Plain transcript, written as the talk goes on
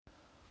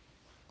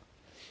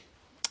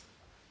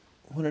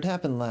When it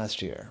happened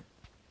last year,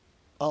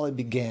 Ollie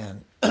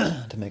began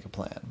to make a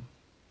plan.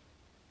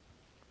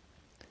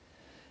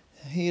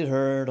 He'd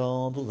heard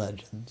all the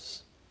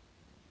legends.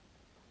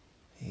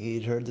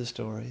 He'd heard the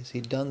stories.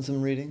 He'd done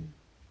some reading.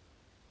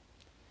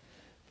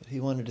 But he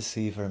wanted to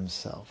see for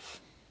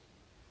himself.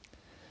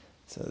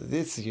 So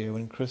this year,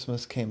 when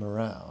Christmas came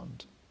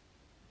around,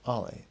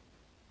 Ollie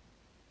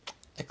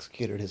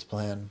executed his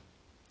plan.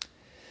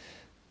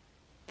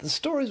 The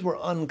stories were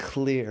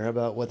unclear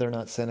about whether or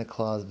not Santa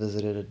Claus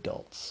visited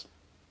adults,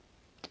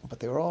 but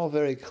they were all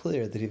very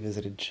clear that he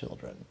visited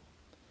children.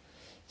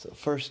 So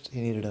first,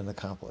 he needed an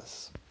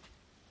accomplice.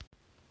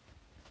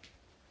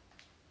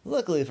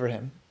 Luckily for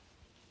him,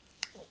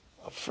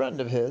 a friend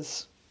of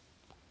his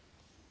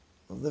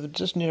lived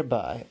just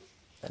nearby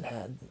and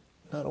had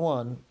not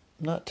one,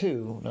 not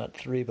two, not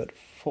three, but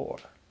 4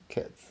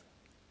 kids.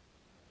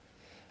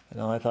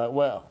 And I thought,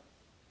 well,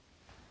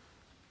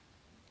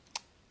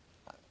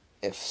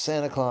 if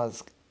Santa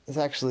Claus is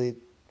actually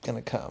going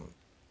to come,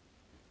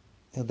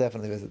 he'll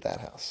definitely visit that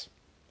house.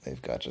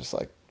 They've got just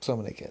like so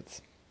many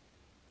kids.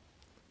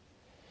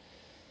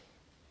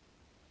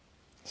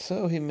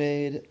 So he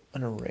made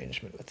an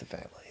arrangement with the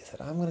family. He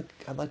said,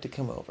 I'd like to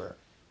come over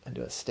and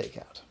do a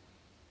stakeout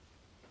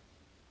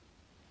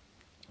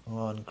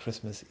on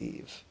Christmas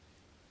Eve.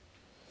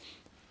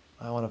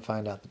 I want to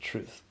find out the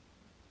truth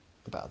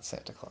about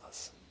Santa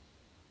Claus.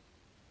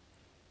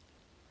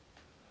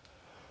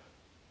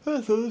 So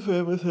the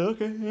family said,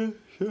 okay, yeah,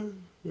 sure,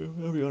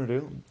 whatever you want to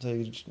do. So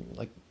you just,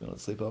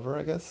 sleep over,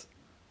 I guess?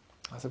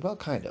 I said, well,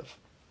 kind of.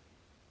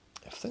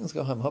 If things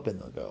go how I'm hoping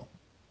they'll go,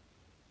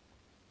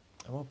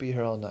 I won't be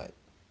here all night.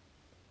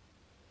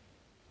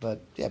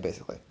 But, yeah,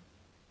 basically.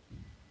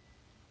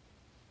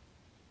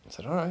 I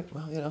said, all right,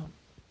 well, you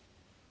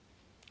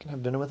can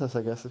have dinner with us,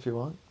 I guess, if you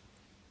want.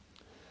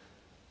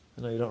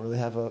 I know you don't really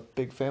have a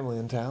big family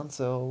in town,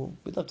 so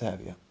we'd love to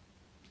have you.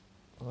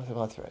 I said,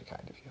 well, that's very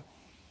kind of you.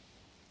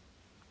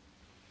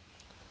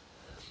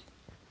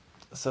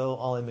 So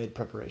Ollie made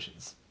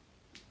preparations.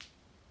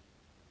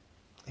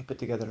 He put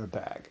together a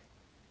bag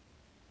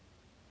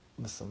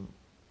with some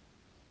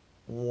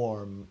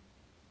warm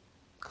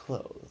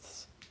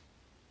clothes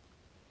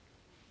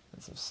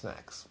and some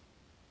snacks,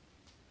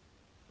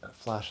 a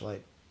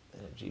flashlight,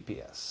 and a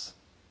GPS.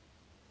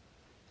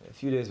 And a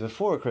few days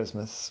before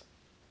Christmas,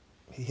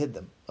 he hid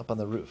them up on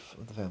the roof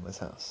of the family's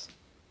house.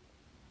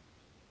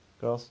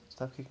 Girls,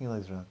 stop kicking your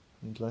legs around.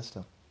 You need to lie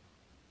still.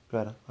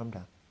 Greta, arm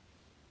down.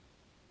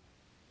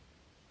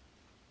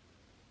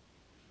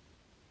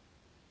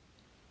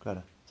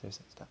 Greta,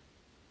 seriously, stop.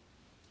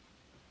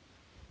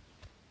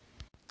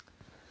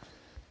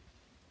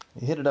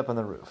 He hid it up on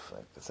the roof,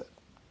 like I said.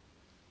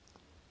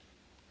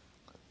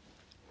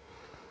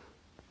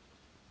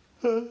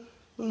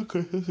 On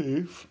Christmas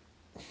Eve,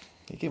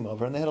 he came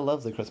over and they had a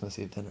lovely Christmas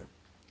Eve dinner.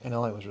 And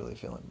Ollie was really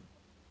feeling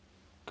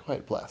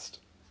quite blessed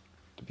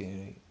to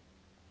be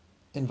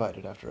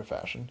invited after a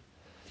fashion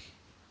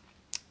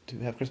to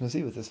have Christmas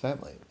Eve with his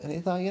family. And he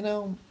thought,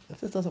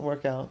 if this doesn't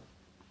work out,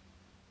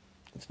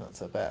 it's not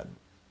so bad.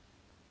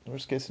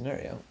 Worst case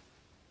scenario,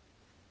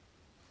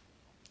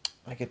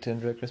 I get to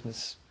enjoy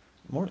Christmas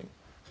morning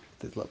with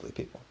these lovely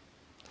people.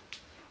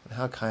 And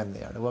how kind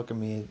they are to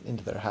welcome me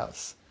into their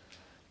house,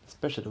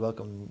 especially to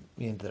welcome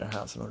me into their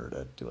house in order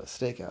to do a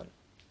stakeout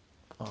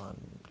on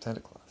Santa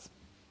Claus.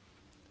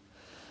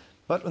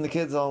 But when the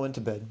kids all went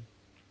to bed,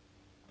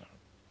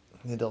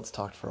 the adults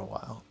talked for a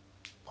while,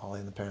 Ollie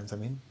and the parents, I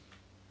mean.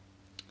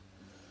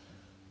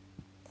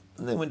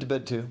 And they went to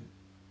bed too,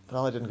 but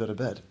Ollie didn't go to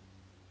bed.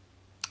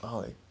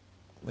 Ollie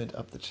went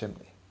up the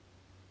chimney.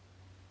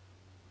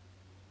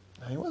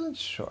 Now, he wasn't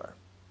sure.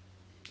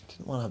 He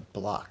didn't want to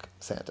block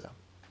Santa.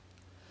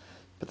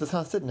 But this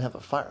house didn't have a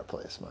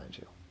fireplace, mind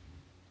you.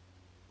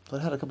 So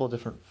it had a couple of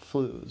different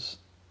flues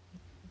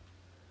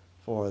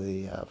for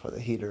the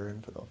heater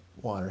and for the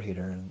water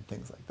heater and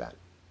things like that.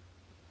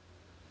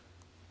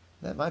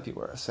 That might be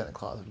where a Santa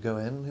Claus would go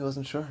in. He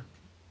wasn't sure.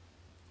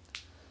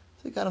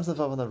 So he got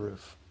himself up on the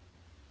roof,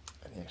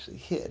 and he actually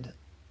hid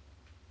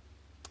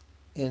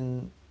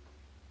in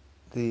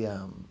the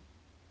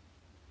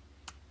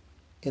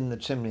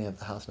chimney of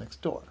the house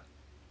next door.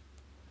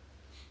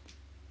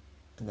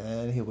 And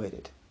then he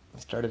waited.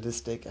 He started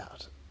his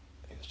stakeout.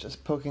 He was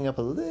just poking up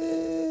a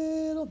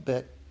little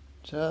bit,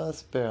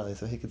 just barely,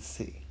 so he could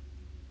see.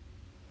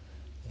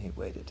 And he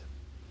waited,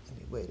 and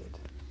he waited,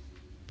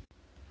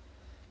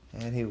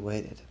 and he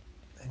waited,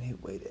 and he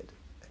waited.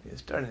 And he was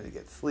starting to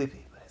get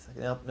sleepy, but he's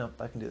like, nope,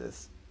 I can do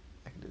this.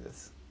 I can do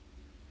this.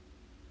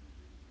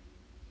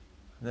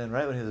 And then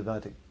right when he was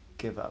about to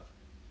give up,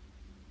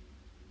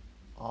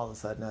 all of a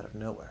sudden, out of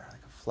nowhere,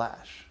 like a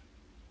flash,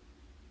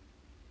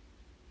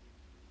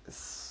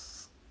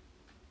 this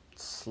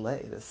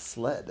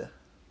sled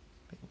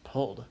being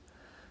pulled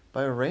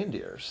by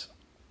reindeers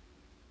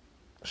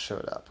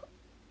showed up.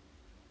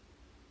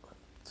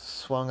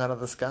 Swung out of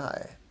the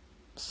sky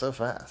so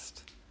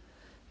fast.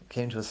 It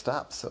came to a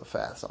stop so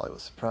fast. Ollie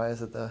was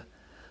surprised that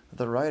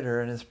the rider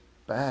and his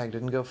bag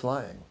didn't go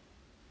flying.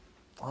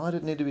 Ollie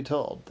didn't need to be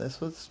told. This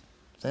was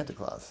Santa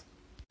Claus.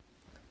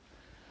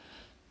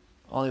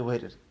 Ollie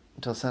waited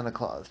until Santa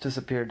Claus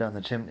disappeared down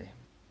the chimney.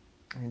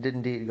 He did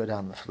indeed go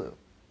down the flue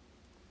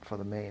for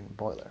the main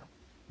boiler.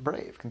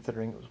 Brave,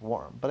 considering it was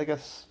warm, but I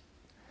guess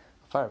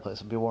a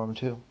fireplace would be warm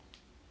too.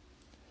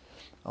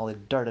 Ollie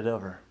darted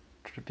over,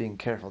 being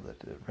careful that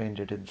the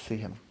reindeer didn't see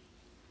him,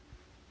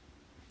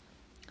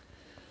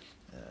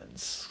 and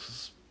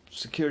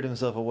secured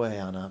himself away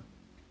on a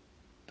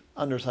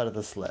underside of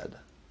the sled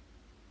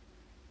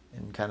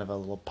in kind of a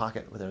little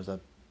pocket where there's a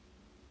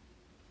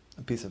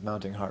piece of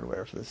mounting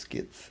hardware for the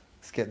skids.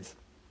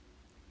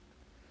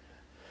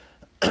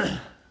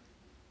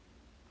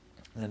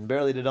 And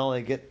barely did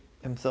Ollie get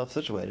himself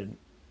situated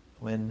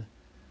when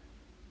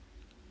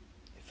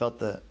he felt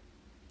the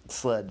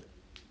sled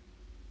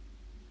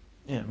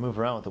move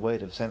around with the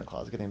weight of Santa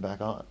Claus getting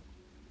back on.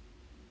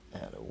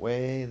 And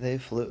away they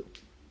flew.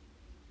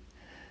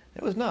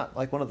 It was not,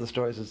 like one of the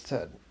stories had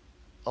said,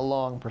 a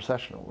long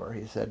processional where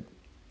he said,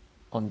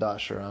 on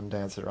Dasher, on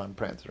Dancer, on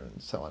Prancer,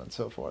 and so on and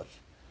so forth.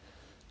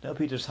 Nope,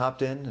 he just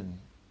hopped in and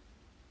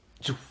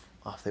choof,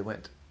 off they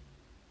went.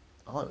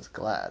 Ollie was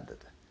glad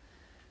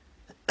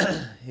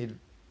that he'd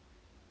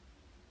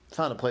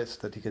found a place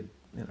that he could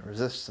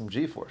resist some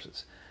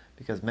G-forces,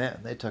 because, man,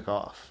 they took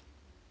off.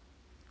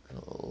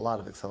 A lot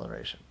of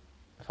acceleration.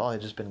 If Ollie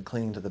had just been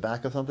clinging to the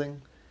back of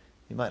something,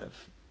 he might have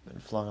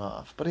been flung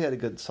off. But he had a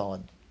good,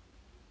 solid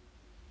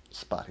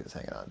spot he was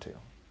hanging on to.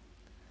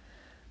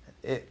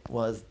 It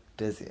was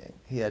dizzying.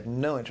 He had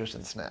no interest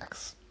in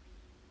snacks,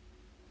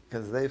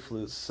 because they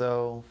flew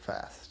so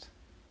fast.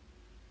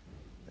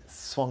 They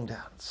swung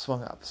down,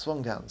 swung up,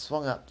 swung down,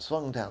 swung up,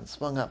 swung down,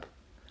 swung up.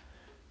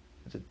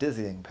 At a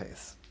dizzying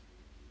pace.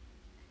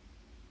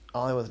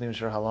 Ollie wasn't even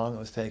sure how long it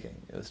was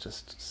taking. It was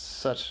just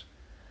such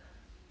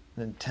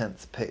an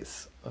intense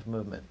pace of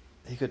movement.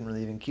 He couldn't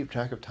really even keep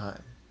track of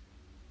time.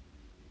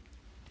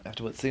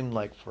 After what seemed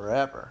like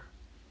forever,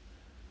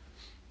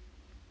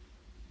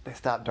 they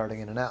stopped darting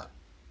in and out.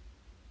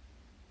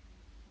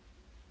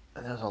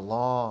 And there was a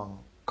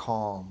long,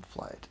 calm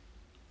flight.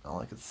 All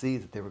I could see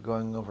is that they were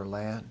going over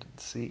land and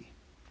sea,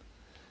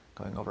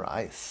 going over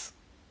ice.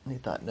 And he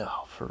thought, no,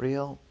 for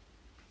real?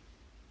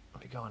 Are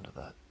we going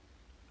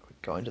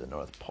to the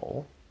North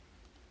Pole?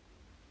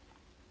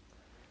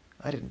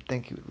 I didn't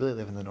think he would really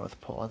live in the North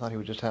Pole. I thought he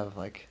would just have,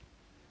 like,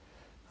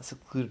 a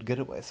secluded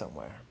getaway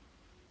somewhere.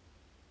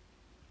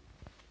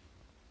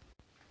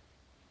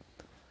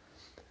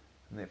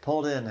 And they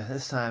pulled in,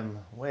 this time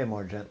way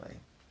more gently,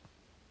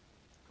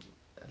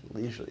 at a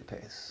leisurely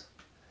pace.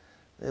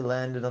 They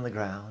landed on the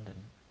ground and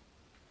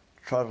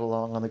trotted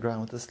along on the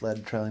ground with the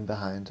sled trailing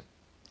behind.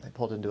 They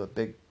pulled into a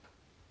big,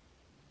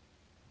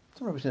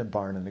 somewhere between a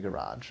barn and a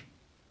garage.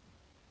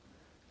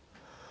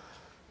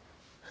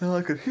 And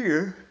I could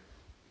hear,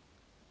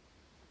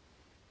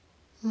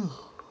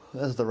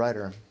 as the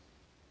rider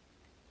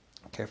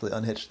carefully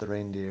unhitched the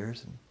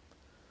reindeers and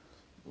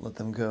let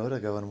them go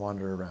and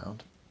wander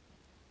around.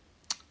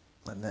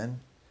 And then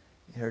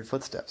he heard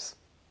footsteps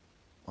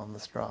on the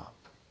straw.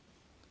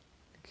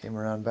 He came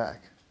around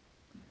back.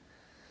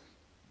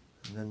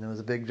 And then there was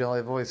a big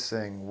jolly voice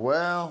saying,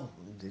 "Well,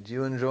 did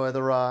you enjoy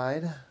the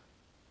ride?"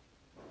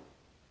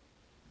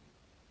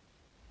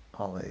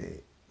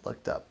 Ollie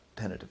looked up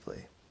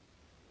tentatively.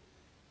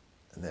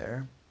 And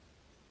there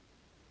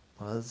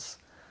was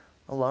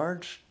a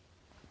large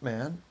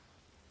man,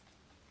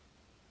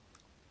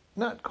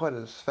 not quite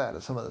as fat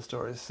as some of the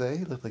stories say.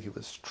 He looked like he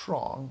was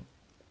strong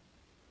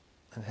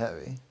and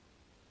heavy,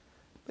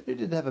 but he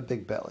did have a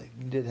big belly.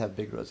 He did have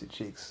big rosy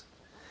cheeks.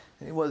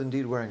 And he was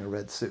indeed wearing a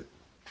red suit,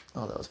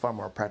 although it was far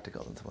more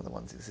practical than some of the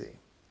ones you see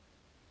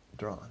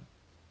drawn.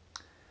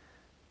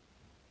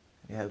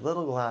 He had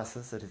little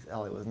glasses that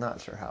Ollie was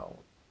not sure how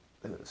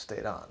they would have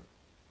stayed on.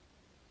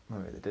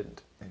 Maybe they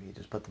didn't. Maybe he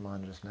just put them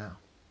on just now.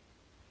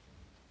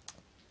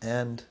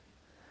 And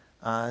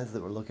eyes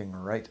that were looking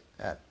right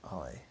at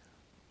Ollie.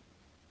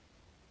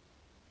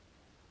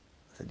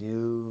 I said,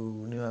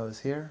 "You knew I was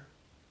here?"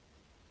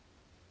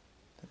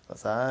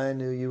 Because I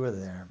knew you were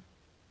there.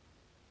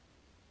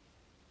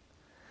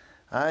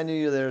 I knew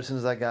you were there as soon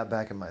as I got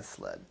back in my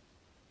sled.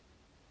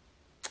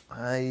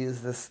 I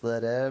use this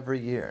sled every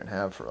year and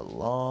have for a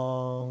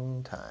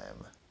long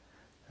time.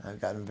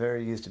 I've gotten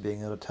very used to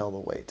being able to tell the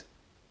weight,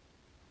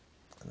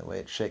 and the way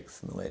it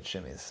shakes and the way it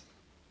shimmies.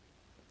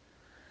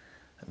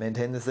 I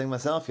maintain this thing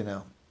myself, you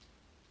know.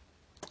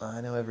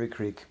 I know every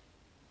creak.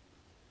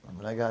 And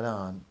when I got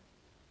on,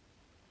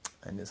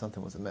 I knew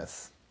something was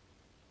amiss.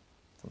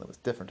 Something was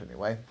different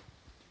anyway.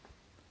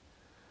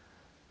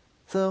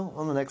 So,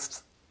 on the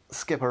next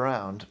skip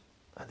around,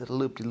 I did a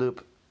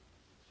loop-de-loop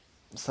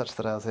such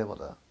that I was able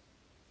to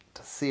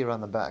see around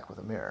the back with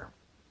a mirror.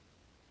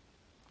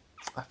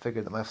 I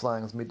figured that my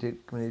flying was going to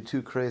be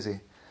too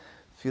crazy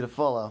for you to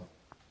follow.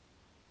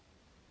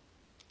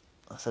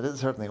 I said, it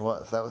certainly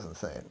was. That was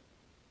insane.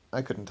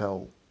 I couldn't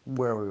tell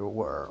where we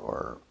were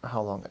or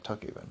how long it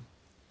took even.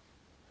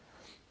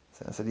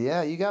 So I said,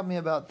 yeah, you got me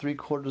about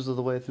 3/4 of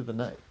the way through the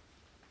night.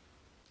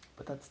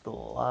 But that's still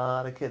a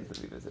lot of kids that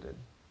we visited.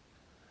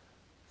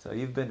 So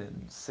you've been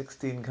in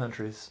 16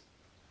 countries,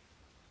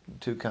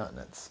 2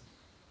 continents.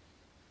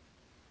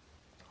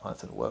 I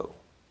said, whoa.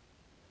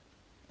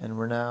 And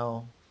we're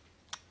now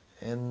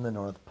in the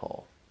North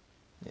Pole.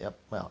 Yep,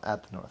 well,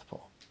 at the North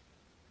Pole.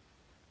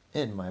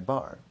 In my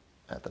barn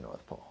at the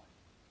North Pole.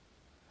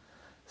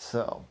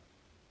 So,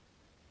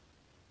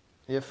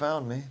 you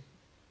found me.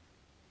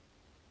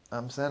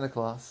 I'm Santa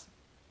Claus.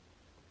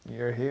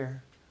 You're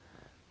here.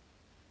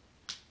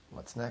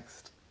 What's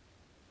next?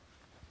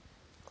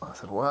 I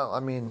said, well,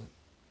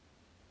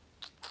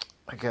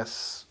 I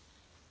guess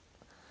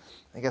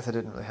I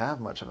didn't really have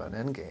much of an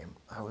end game.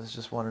 I was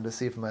just wanting to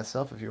see for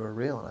myself if you were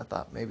real, and I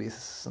thought maybe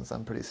since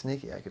I'm pretty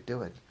sneaky, I could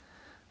do it.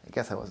 I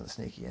guess I wasn't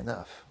sneaky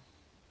enough.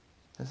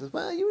 I says,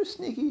 well, you were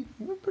sneaky.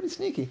 You were pretty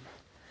sneaky.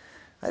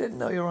 I didn't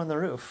know you were on the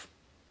roof.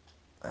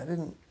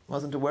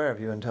 Wasn't aware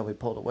of you until we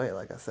pulled away,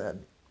 like I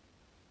said.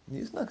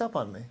 You snuck up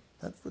on me.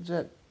 That's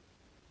legit.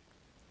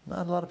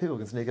 Not a lot of people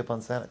can sneak up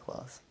on Santa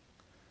Claus.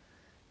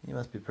 You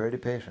must be pretty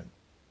patient.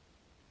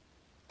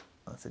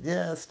 I said,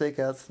 yeah,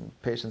 stakeouts and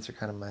patience are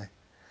kind of one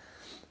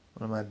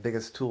of my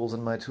biggest tools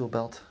in my tool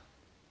belt.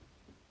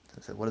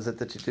 I said, what is it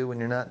that you do when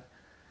you're not,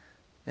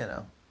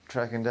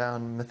 tracking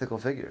down mythical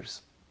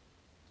figures?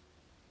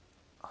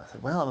 I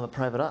said, well, I'm a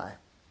private eye,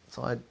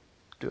 so I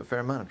do a fair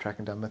amount of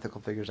tracking down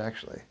mythical figures,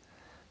 actually.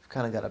 I've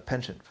kind of got a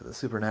penchant for the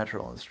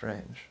supernatural and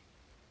strange.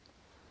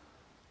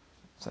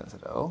 So I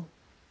said, oh,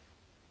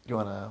 you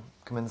want to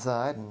come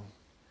inside and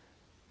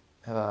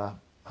have a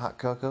hot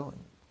cocoa and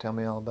tell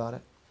me all about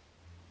it?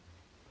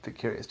 I'd be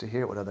curious to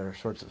hear what other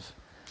sorts of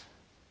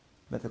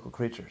mythical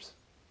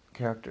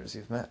characters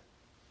you've met.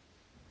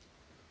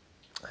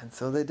 And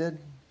so they did.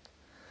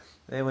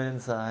 They went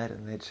inside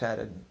and they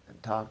chatted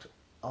and talked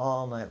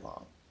all night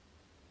long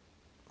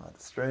about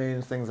the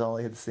strange things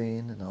Ollie had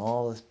seen and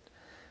all the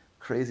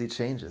crazy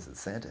changes that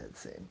Santa had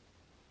seen.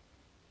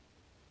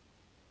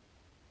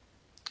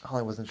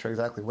 Ollie wasn't sure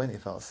exactly when he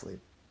fell asleep,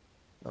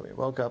 but when he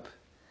woke up,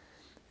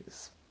 he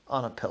was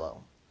on a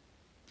pillow,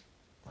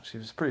 which he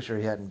was pretty sure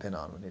he hadn't been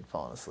on when he'd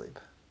fallen asleep.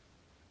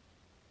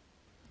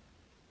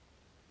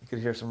 He could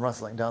hear some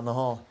rustling down the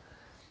hall,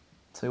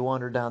 so he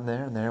wandered down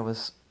there, and there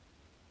was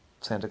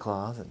Santa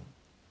Claus and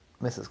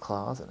Mrs.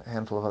 Claus and a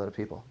handful of other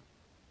people.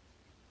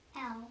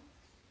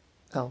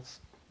 Elves.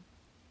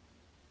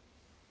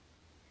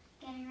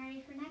 Getting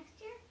ready for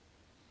next year?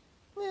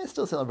 Yeah,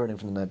 still celebrating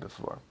from the night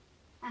before.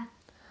 Oh.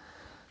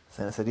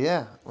 Santa said,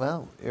 yeah,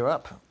 well, you're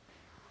up.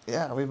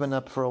 Yeah, we've been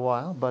up for a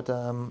while, but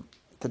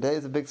today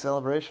is a big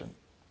celebration.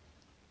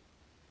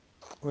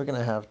 We're going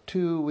to have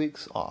 2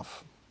 weeks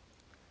off,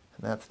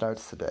 and that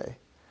starts today.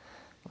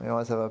 We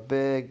always have a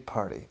big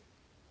party.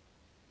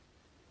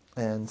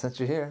 And since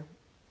you're here,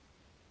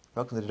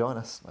 welcome to join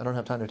us. I don't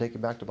have time to take you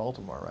back to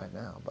Baltimore right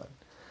now,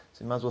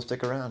 so you might as well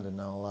stick around,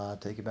 and I'll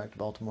take you back to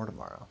Baltimore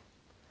tomorrow.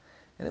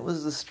 And it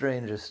was the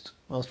strangest,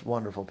 most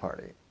wonderful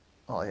party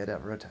Ollie had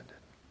ever attended.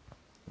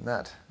 And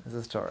that is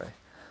the story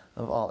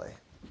of Ollie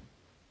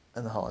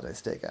and the Holiday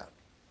Stakeout.